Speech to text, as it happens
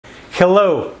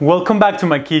Hello, welcome back to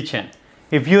my kitchen.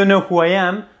 If you don't know who I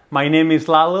am, my name is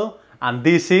Lalo and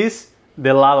this is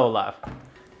the Lalo Lab.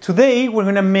 Today we're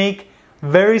gonna make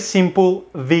very simple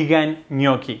vegan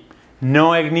gnocchi.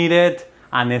 No egg needed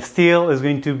and it still is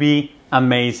going to be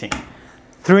amazing.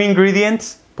 3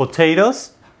 ingredients: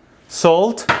 potatoes,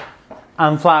 salt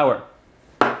and flour.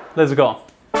 Let's go.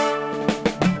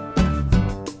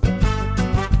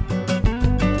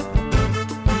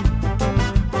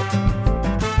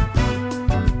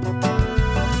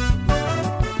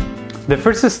 The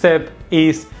first step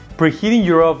is preheating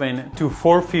your oven to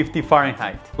 450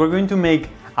 Fahrenheit. We're going to make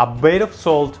a bed of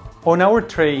salt on our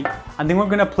tray and then we're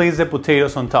going to place the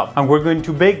potatoes on top. And we're going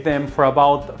to bake them for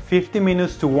about 50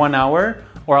 minutes to 1 hour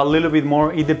or a little bit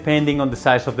more, depending on the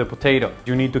size of the potato.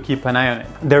 You need to keep an eye on it.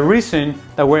 The reason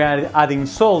that we're adding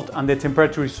salt and the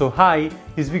temperature is so high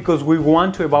is because we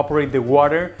want to evaporate the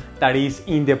water that is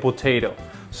in the potato.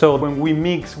 So when we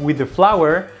mix with the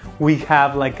flour, we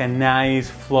have like a nice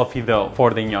fluffy dough for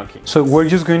the gnocchi. So we're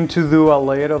just going to do a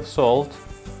layer of salt.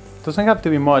 Doesn't have to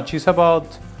be much, it's about,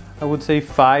 I would say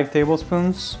 5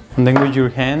 tablespoons. And then with your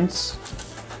hands,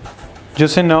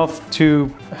 just enough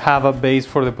to have a base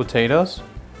for the potatoes.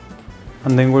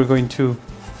 And then we're going to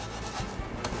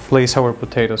place our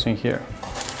potatoes in here.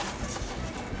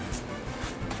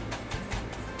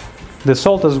 The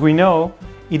salt, as we know,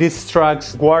 it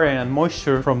extracts water and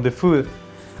moisture from the food.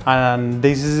 And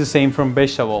this is the same from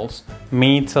vegetables,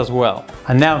 meats as well.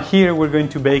 And now here we're going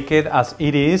to bake it as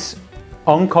it is,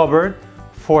 uncovered,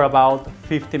 for about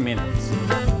 50 minutes.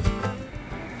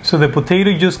 So the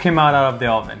potato just came out of the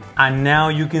oven and now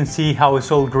you can see how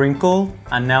it's all wrinkled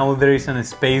and now there is a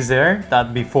space there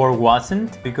that before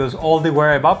wasn't because all the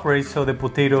water evaporates, so the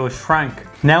potato shrank.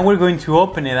 Now we're going to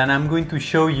open it and I'm going to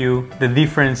show you the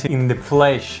difference in the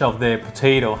flesh of the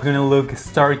potato. It's gonna look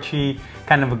starchy,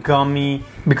 kind of gummy,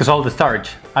 because all the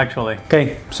starch actually.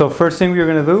 Okay, so first thing we're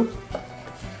gonna do,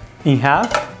 in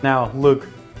half. Now look,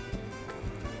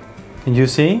 can you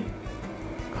see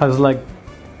how it's like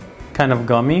kind of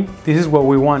gummy? This is what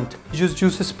we want. Just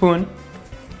use a spoon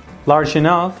large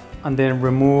enough and then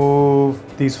remove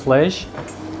this flesh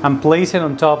and place it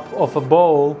on top of a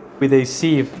bowl with a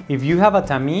sieve. If you have a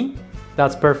tami,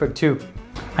 that's perfect too.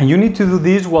 And you need to do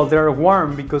this while they're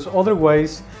warm because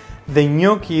otherwise the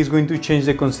gnocchi is going to change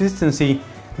the consistency,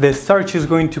 the starch is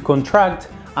going to contract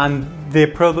and the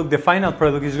final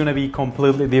product is going to be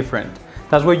completely different.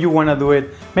 That's why you want to do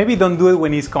it. Maybe don't do it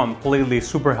when it's completely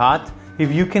super hot.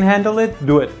 If you can handle it,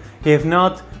 do it. If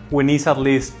not, when it's at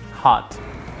least hot.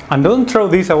 And don't throw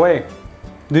these away.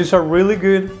 These are really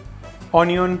good.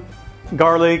 Onion,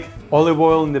 garlic, olive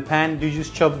oil in the pan. You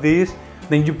just chop these,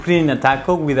 then you put it in a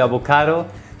taco with avocado,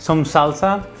 some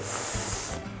salsa.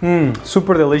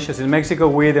 Super delicious. In Mexico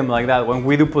we eat them like that. When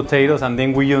we do potatoes and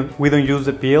then we don't use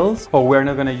the peels or we're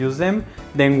not gonna use them,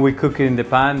 then we cook it in the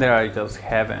pan. They are just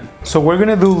heaven. So we're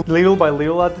gonna do little by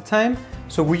little at the time.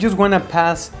 So we just wanna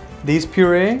pass this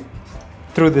puree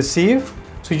through the sieve.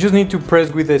 So you just need to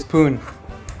press with a spoon.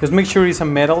 Just make sure it's a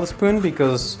metal spoon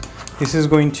because this is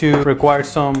going to require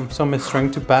some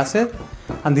strength to pass it.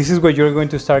 And this is what you're going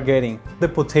to start getting. The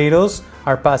potatoes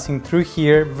are passing through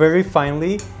here very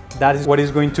finely. That is what is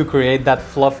going to create that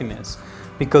fluffiness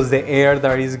because the air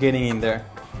that is getting in there.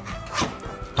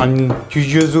 And you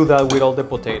just do that with all the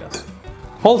potatoes.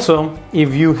 Also,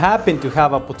 if you happen to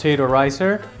have a potato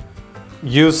ricer,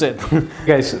 use it.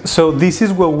 Guys, so this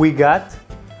is what we got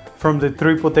from the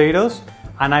 3 potatoes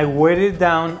and I weighed it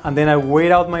down and then I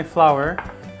weighed out my flour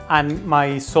and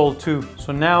my salt too.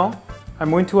 So now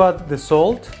I'm going to add the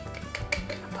salt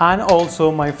and also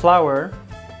my flour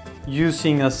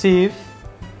using a sieve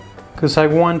because I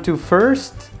want to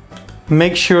first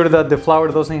make sure that the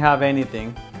flour doesn't have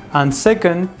anything, and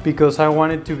second because I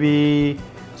want it to be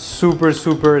super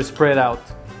spread out.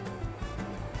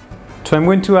 So I'm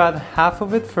going to add half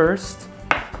of it first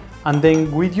and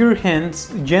then with your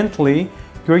hands gently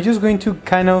you're just going to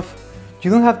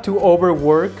you don't have to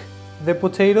overwork the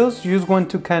potatoes, you just want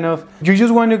to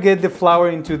get the flour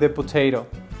into the potato.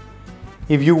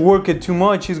 If you work it too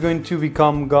much, it's going to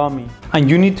become gummy. And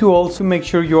you need to also make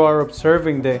sure you are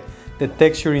observing the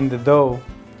texture in the dough.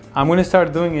 I'm going to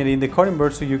start doing it in the cutting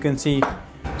board so you can see.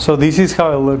 So this is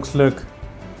how it looks, look.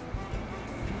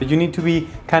 You need to be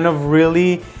kind of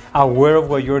really aware of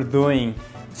what you're doing.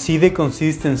 See the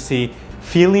consistency,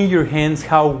 feel in your hands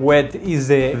how wet is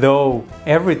the dough.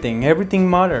 Everything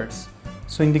matters.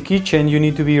 So in the kitchen, you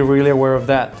need to be really aware of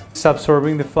that. It's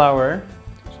absorbing the flour.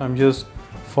 So I'm just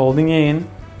folding in.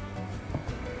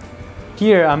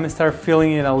 Here, I'm gonna start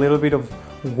feeling it a little bit of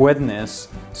wetness.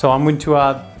 So I'm going to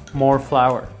add more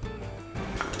flour.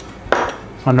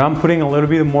 And now I'm putting a little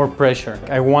bit more pressure.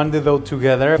 I want the dough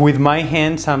together. With my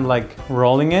hands, I'm like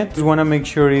rolling it. Just want to make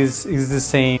sure it's the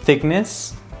same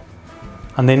thickness.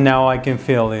 And then now I can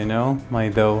feel, you know, my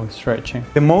dough stretching.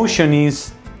 The motion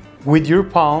is with your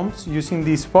palms, using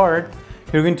this part,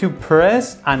 you're going to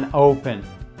press and open.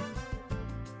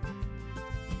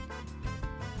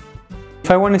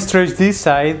 If I want to stretch this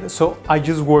side, so I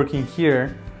just work in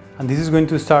here, and this is going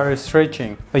to start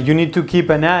stretching. But you need to keep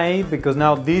an eye, because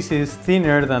now this is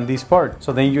thinner than this part.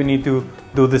 So then you need to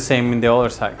do the same in the other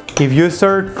side. If you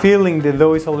start feeling the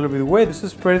dough is a little bit wet, just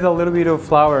spread a little bit of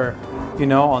flour, you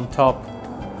know, on top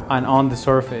and on the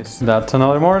surface. That's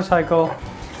another motorcycle.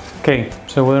 Okay,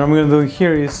 so what I'm going to do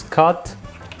here is cut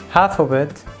half of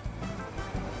it,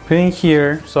 put in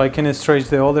here so I can stretch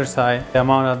the other side the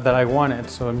amount that I wanted.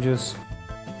 So I'm just...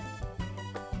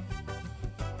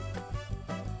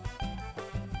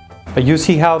 But you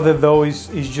see how the dough is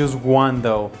just one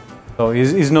dough. So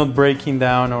it's not breaking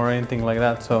down or anything like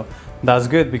that. So that's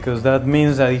good, because that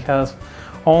means that it has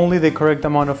only the correct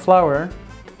amount of flour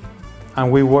and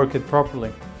we work it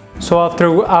properly. So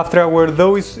after our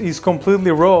dough is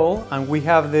completely rolled and we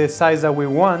have the size that we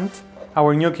want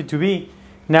our gnocchi to be,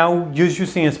 now just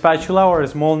using a spatula or a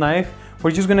small knife,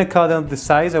 we're just gonna cut out the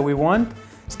size that we want.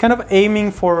 It's kind of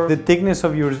aiming for the thickness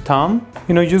of your thumb.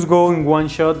 You know, just go in one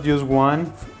shot, just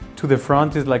one to the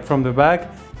front. Is like from the back,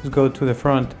 just go to the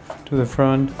front, to the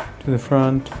front, to the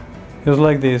front, just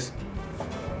like this.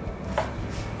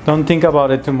 Don't think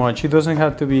about it too much. It doesn't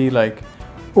have to be like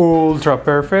ultra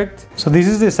perfect. So this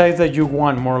is the size that you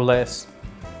want, more or less.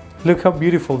 Look how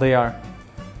beautiful they are.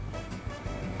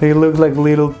 They look like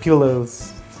little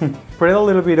pillows. Spread a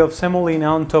little bit of semolina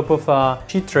on top of a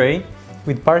sheet tray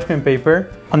with parchment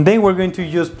paper, and then we're going to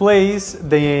just place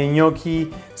the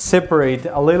gnocchi separate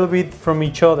a little bit from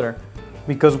each other,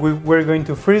 because we're going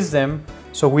to freeze them,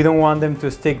 so we don't want them to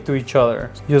stick to each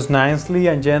other. Just nicely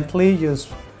and gently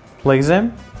just place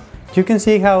them. You can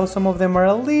see how some of them are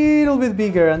a little bit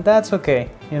bigger, and that's okay,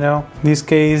 you know. In this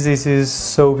case, this is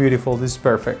so beautiful, this is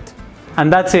perfect.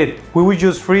 And that's it. We will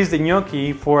just freeze the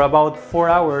gnocchi for about 4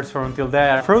 hours or until they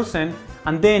are frozen,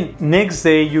 and then next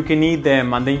day you can eat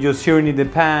them and then just sear in the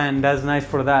pan. That's nice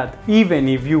for that. Even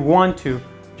if you want to,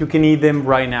 you can eat them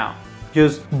right now.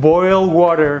 Just boil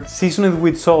water, season it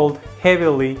with salt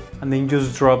heavily, and then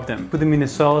just drop them. Put them in a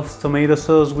sauce, tomato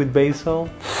sauce with basil.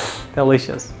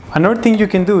 Delicious. Another thing you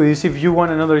can do is, if you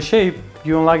want another shape,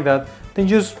 you don't like that, then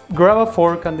just grab a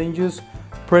fork and then just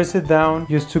press it down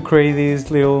just to create these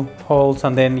little holes,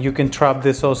 and then you can trap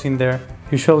the sauce in there.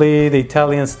 Usually the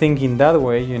Italians think in that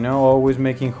way, you know, always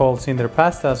making holes in their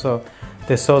pasta so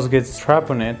the sauce gets trapped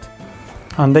on it.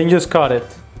 And then just cut it.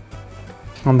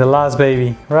 On the last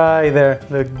baby, right there,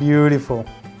 look beautiful.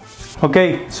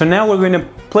 Okay, so now we're going to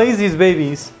place these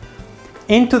babies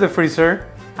into the freezer,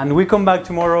 and we come back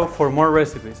tomorrow for more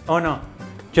recipes. Oh no,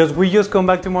 we just come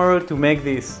back tomorrow to make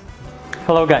this.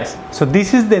 Hello guys, so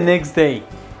this is the next day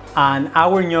and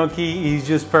our gnocchi is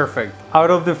just perfect.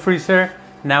 Out of the freezer,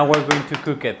 now we're going to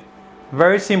cook it.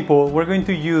 Very simple. We're going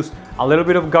to use a little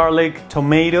bit of garlic,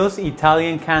 tomatoes,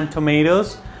 Italian canned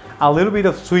tomatoes, a little bit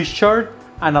of Swiss chard,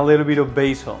 and a little bit of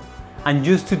basil. And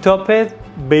just to top it,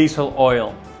 basil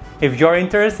oil. If you're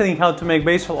interested in how to make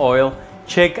basil oil,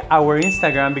 check our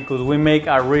Instagram, because we make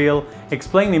a reel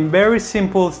explaining very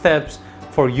simple steps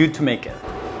for you to make it.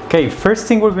 Okay, first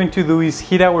thing we're going to do is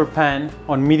heat our pan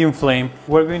on medium flame.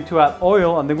 We're going to add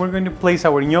oil, and then we're going to place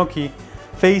our gnocchi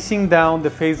facing down the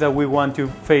face that we want to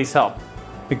face up,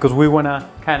 because we want to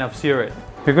kind of sear it.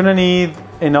 You're going to need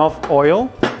enough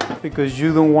oil because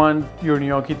you don't want your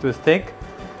gnocchi to stick.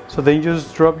 So then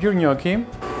just drop your gnocchi.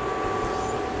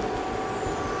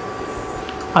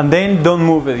 And then don't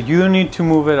move it. You don't need to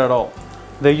move it at all.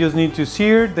 They just need to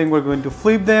sear. Then we're going to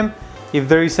flip them. If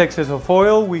there is excess of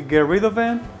oil, we get rid of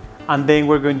it. And then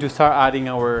we're going to start adding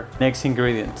our next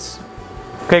ingredients.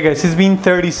 Okay guys, it's been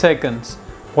 30 seconds.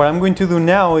 What I'm going to do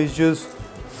now is just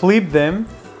flip them,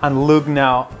 and look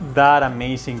now, that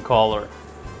amazing color.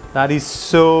 That is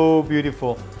so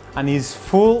beautiful and it's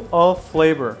full of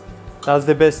flavor. That's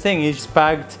the best thing. It's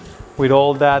packed with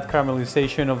all that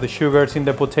caramelization of the sugars in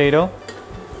the potato.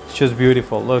 It's just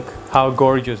beautiful. Look how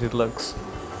gorgeous it looks.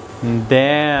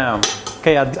 Damn.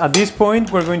 Okay, at this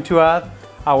point we're going to add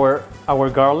our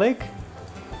garlic.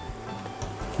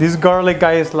 This garlic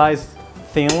I sliced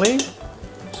thinly,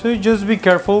 so just be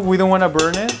careful, we don't want to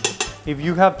burn it. If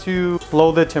you have to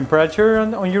lower the temperature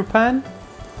on your pan,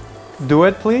 do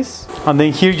it please. And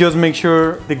then here just make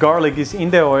sure the garlic is in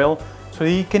the oil so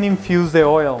you can infuse the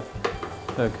oil.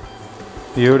 Look,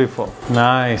 beautiful.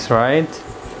 Nice, right?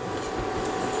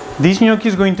 This gnocchi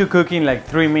is going to cook in like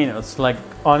 3 minutes, like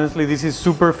Honestly, this is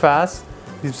super fast.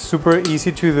 It's super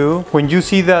easy to do. When you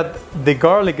see that the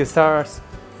garlic starts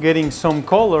getting some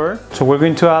color, so we're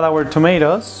going to add our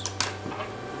tomatoes.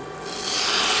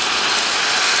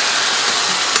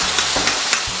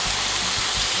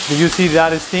 Do you see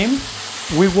that steam?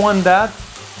 We want that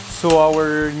so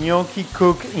our gnocchi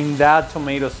cook in that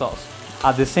tomato sauce.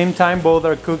 At the same time both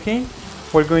are cooking,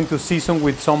 we're going to season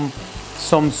with some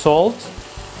salt.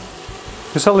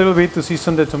 Just a little bit to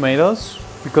season the tomatoes,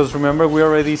 because remember we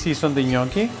already seasoned the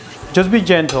gnocchi. Just be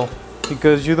gentle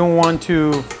because you don't want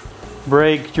to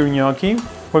break your gnocchi.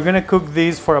 We're gonna cook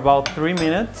this for about 3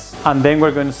 minutes and then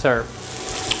we're gonna serve.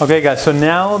 Okay guys, so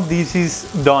now this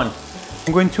is done.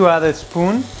 I'm going to add a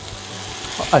spoonful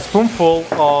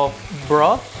of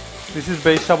broth. This is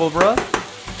vegetable broth.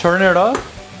 Turn it off.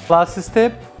 Last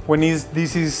step, when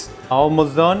this is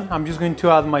almost done, I'm just going to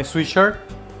add my Swiss chard.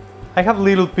 I have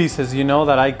little pieces, you know,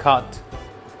 that I cut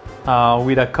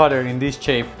with a cutter in this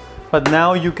shape. But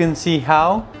now you can see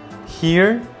how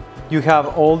here you have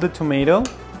all the tomato.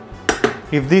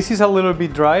 If this is a little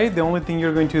bit dry, the only thing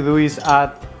you're going to do is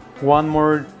add 1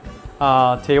 more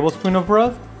tablespoon of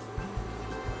broth.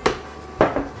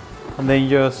 And then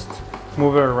just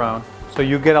move it around so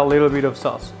you get a little bit of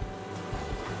sauce.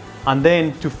 And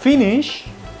then to finish,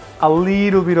 a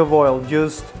little bit of oil,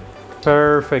 just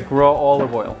perfect raw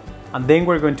olive oil. And then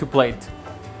we're going to plate.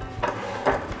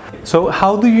 So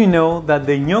how do you know that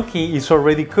the gnocchi is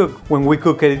already cooked when we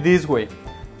cook it this way?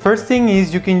 First thing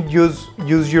is you can use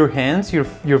your hands,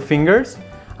 your fingers,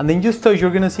 and then just touch. You're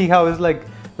gonna see how it's like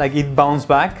it bounces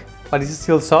back, but it's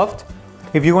still soft.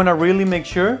 If you wanna really make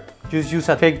sure, just use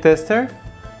a cake tester,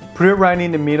 put it right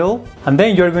in the middle, and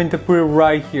then you're going to put it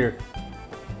right here,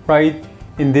 right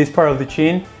in this part of the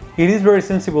chin. It is very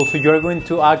sensible, so you're going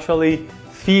to actually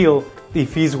feel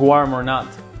if it's warm or not.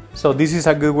 So this is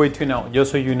a good way to know,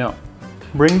 just so you know.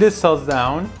 Bring this sauce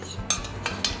down.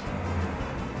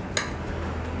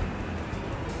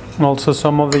 Also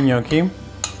some of the gnocchi.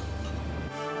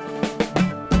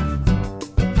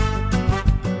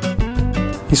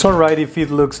 It's alright if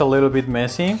it looks a little bit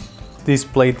messy. This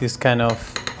plate is kind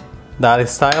of that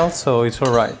style, so it's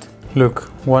alright.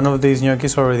 Look, one of these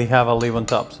gnocchis already have a lid on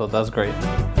top, so that's great.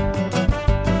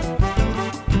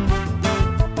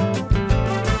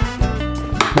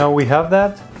 Now we have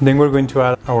that, then we're going to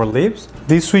add our leaves.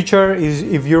 This switcher is,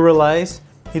 if you realize,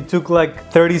 it took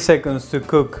like 30 seconds to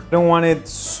cook. I don't want it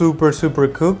super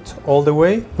cooked all the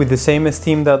way with the same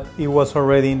steam that it was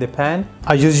already in the pan.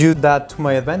 I just use that to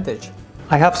my advantage.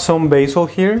 I have some basil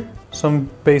here, some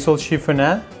basil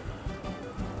chiffonade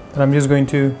that I'm just going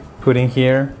to put in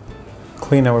here.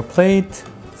 Clean our plate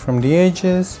from the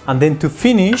edges. And then to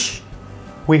finish,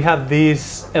 we have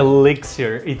this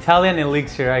elixir, Italian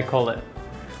elixir I call it.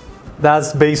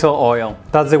 That's basil oil.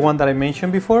 That's the one that I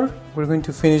mentioned before. We're going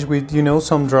to finish with, you know,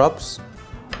 some drops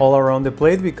all around the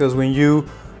plate, because when you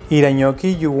eat a gnocchi,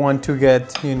 you want to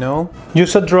get, you know,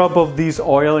 just a drop of this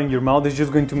oil in your mouth is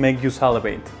just going to make you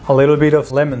salivate. A little bit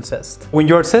of lemon zest. When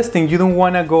you're zesting, you don't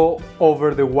want to go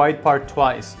over the white part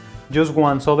twice, just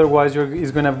once, otherwise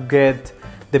it's going to get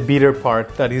the bitter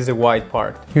part, that is the white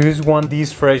part. You just want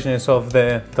this freshness of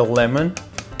the lemon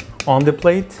on the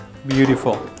plate.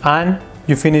 Beautiful. And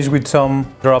you finish with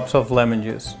some drops of lemon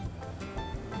juice.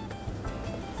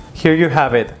 Here you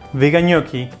have it, vegan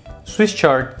gnocchi, Swiss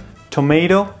chard,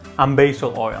 tomato and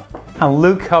basil oil. And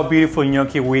look how beautiful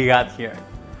gnocchi we got here.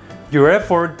 Your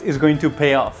effort is going to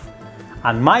pay off.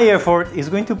 And my effort is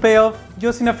going to pay off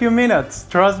just in a few minutes,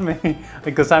 trust me,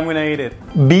 because I'm gonna eat it.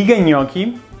 Vegan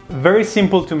gnocchi, very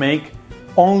simple to make,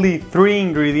 only 3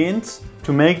 ingredients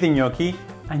to make the gnocchi,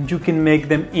 and you can make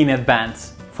them in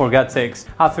advance. For God's sakes.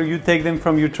 After you take them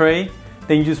from your tray,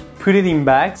 then just put it in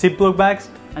bags, Ziploc bags,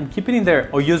 and keep it in there.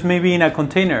 Or just maybe in a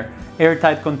container,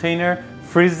 airtight container,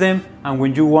 freeze them, and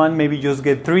when you want, maybe just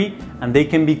get 3, and they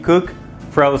can be cooked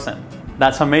frozen.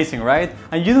 That's amazing, right?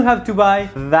 And you don't have to buy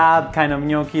that kind of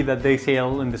gnocchi that they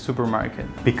sell in the supermarket,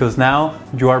 because now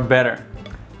you are better.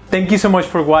 Thank you so much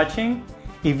for watching.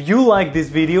 If you like this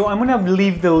video, I'm gonna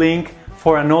leave the link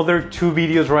for another 2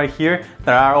 videos right here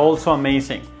that are also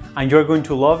amazing. And you're going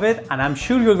to love it, and I'm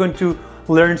sure you're going to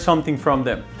learn something from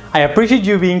them. I appreciate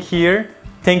you being here.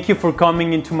 Thank you for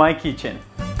coming into my kitchen.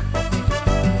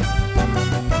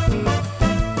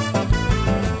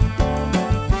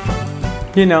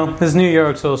 You know, it's New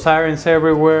York, so sirens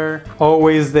everywhere.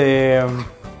 Always the...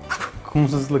 ¿Cómo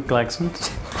se look like?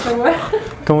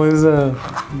 ¿Cómo es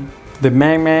the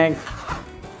mag?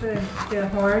 The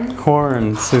horns?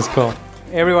 Horns is called.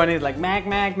 Everyone is like mag.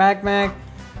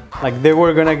 Like they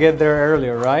were gonna get there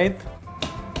earlier, right?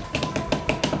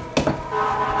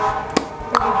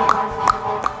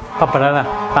 Paparada,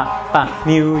 pa, pa,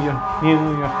 New York,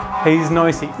 New York. He's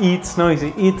noisy, it's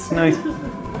noisy, it's noisy.